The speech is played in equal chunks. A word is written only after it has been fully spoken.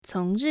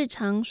从日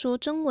常说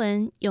中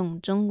文，用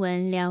中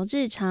文聊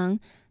日常，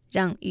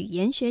让语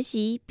言学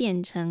习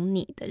变成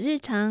你的日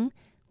常。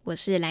我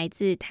是来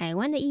自台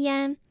湾的易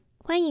安，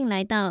欢迎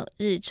来到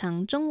日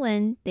常中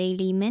文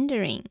Daily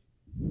Mandarin。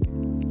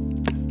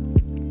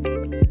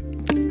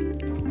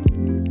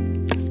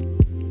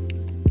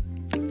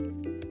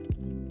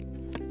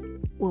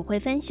我会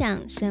分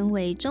享身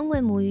为中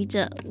文母语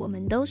者，我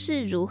们都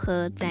是如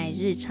何在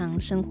日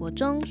常生活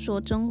中说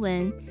中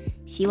文，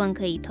希望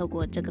可以透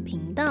过这个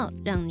频道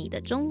让你的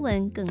中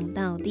文更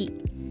道地。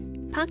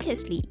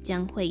 Podcast 里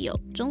将会有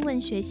中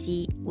文学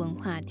习、文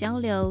化交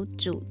流、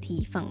主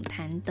题访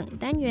谈等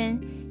单元，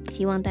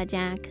希望大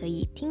家可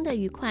以听得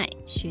愉快，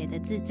学得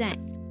自在。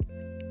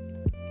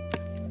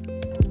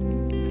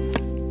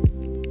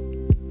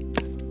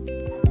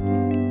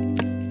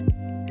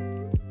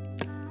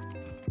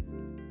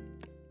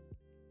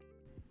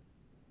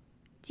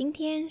今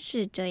天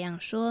是这样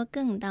说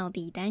更道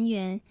地单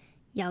元，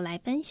要来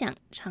分享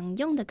常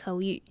用的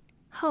口语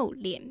厚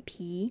脸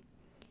皮。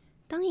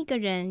当一个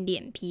人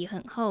脸皮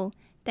很厚，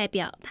代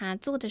表他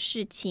做的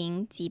事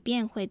情即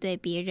便会对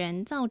别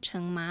人造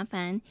成麻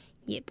烦，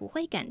也不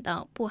会感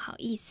到不好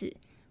意思，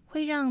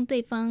会让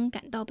对方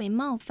感到被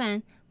冒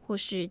犯，或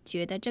是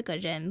觉得这个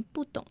人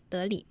不懂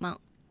得礼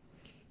貌。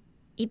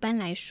一般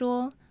来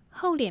说，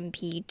厚脸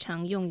皮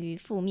常用于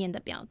负面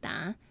的表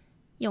达，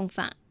用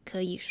法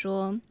可以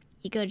说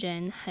一个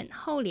人很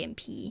厚脸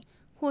皮，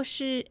或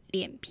是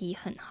脸皮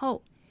很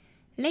厚。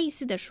类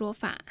似的说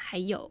法还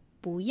有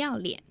不要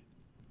脸。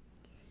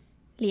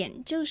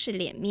脸就是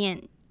脸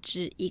面，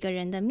指一个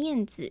人的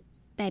面子，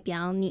代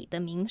表你的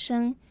名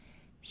声。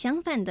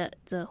相反的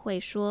则会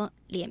说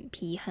脸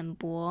皮很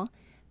薄，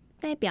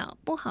代表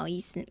不好意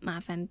思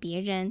麻烦别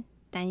人，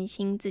担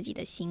心自己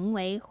的行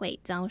为会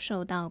遭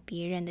受到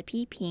别人的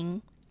批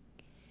评。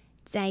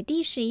在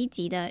第11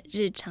集的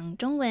日常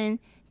中文，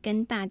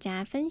跟大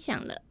家分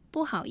享了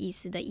不好意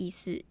思的意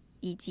思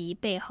以及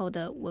背后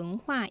的文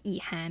化意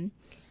涵。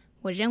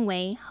我认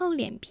为厚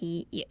脸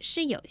皮也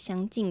是有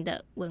相近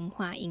的文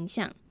化影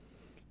响。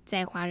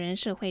在华人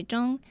社会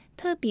中，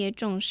特别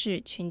重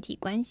视群体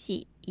关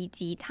系以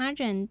及他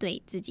人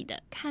对自己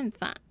的看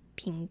法、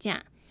评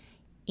价。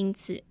因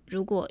此，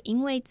如果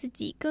因为自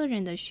己个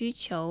人的需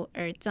求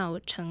而造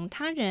成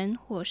他人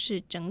或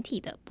是整体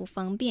的不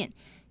方便，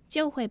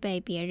就会被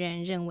别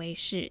人认为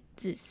是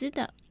自私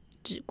的、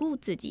只顾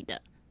自己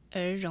的，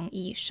而容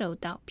易受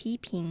到批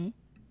评。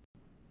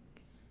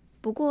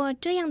不过，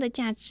这样的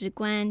价值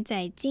观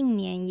在近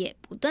年也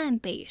不断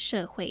被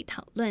社会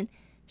讨论，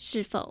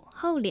是否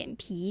厚脸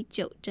皮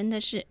就真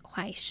的是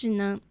坏事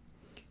呢？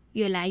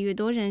越来越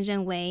多人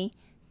认为，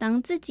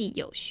当自己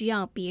有需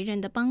要别人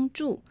的帮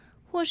助，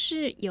或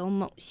是有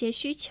某些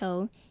需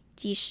求，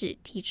即使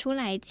提出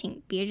来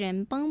请别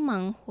人帮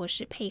忙或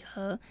是配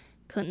合，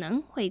可能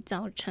会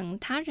造成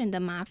他人的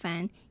麻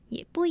烦，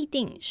也不一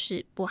定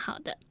是不好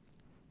的。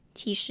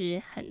其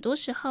实很多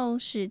时候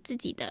是自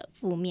己的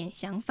负面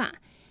想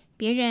法，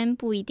别人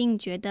不一定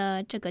觉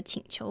得这个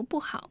请求不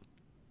好。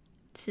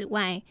此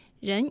外，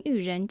人与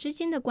人之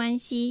间的关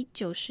系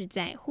就是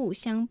在互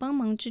相帮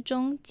忙之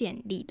中建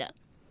立的。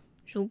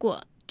如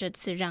果这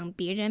次让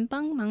别人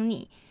帮忙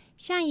你，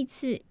下一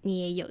次你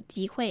也有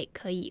机会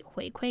可以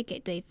回馈给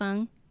对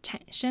方，产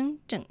生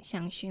正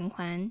向循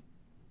环。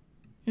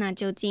那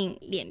究竟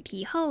脸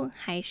皮厚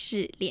还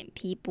是脸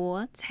皮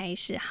薄才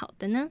是好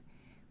的呢？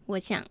我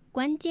想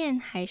关键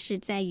还是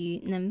在于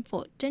能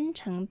否真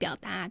诚表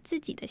达自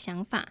己的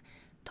想法，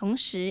同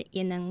时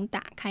也能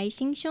打开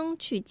心胸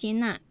去接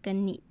纳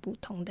跟你不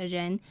同的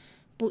人，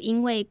不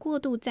因为过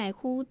度在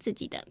乎自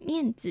己的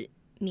面子、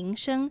名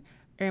声，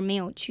而没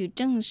有去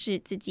正视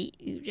自己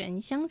与人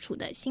相处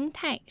的心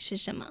态是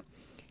什么。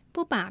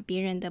不把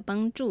别人的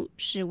帮助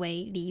视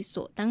为理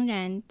所当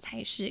然，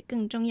才是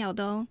更重要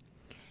的哦。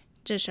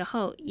这时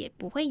候也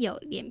不会有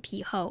脸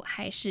皮厚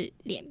还是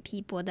脸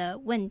皮薄的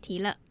问题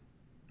了。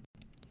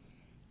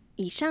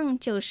以上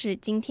就是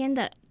今天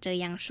的这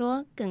样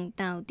说更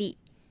道地。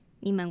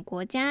你们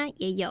国家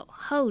也有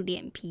厚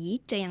脸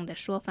皮这样的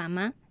说法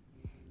吗？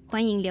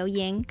欢迎留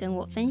言跟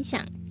我分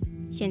享。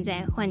现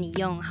在换你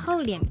用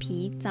厚脸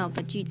皮造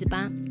个句子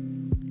吧。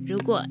如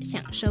果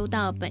想收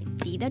到本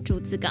集的逐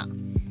字稿，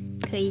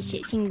可以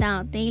写信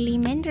到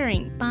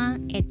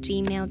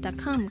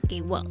dailymandarin8@gmail.com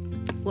给我。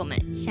我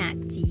们下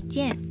集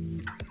见。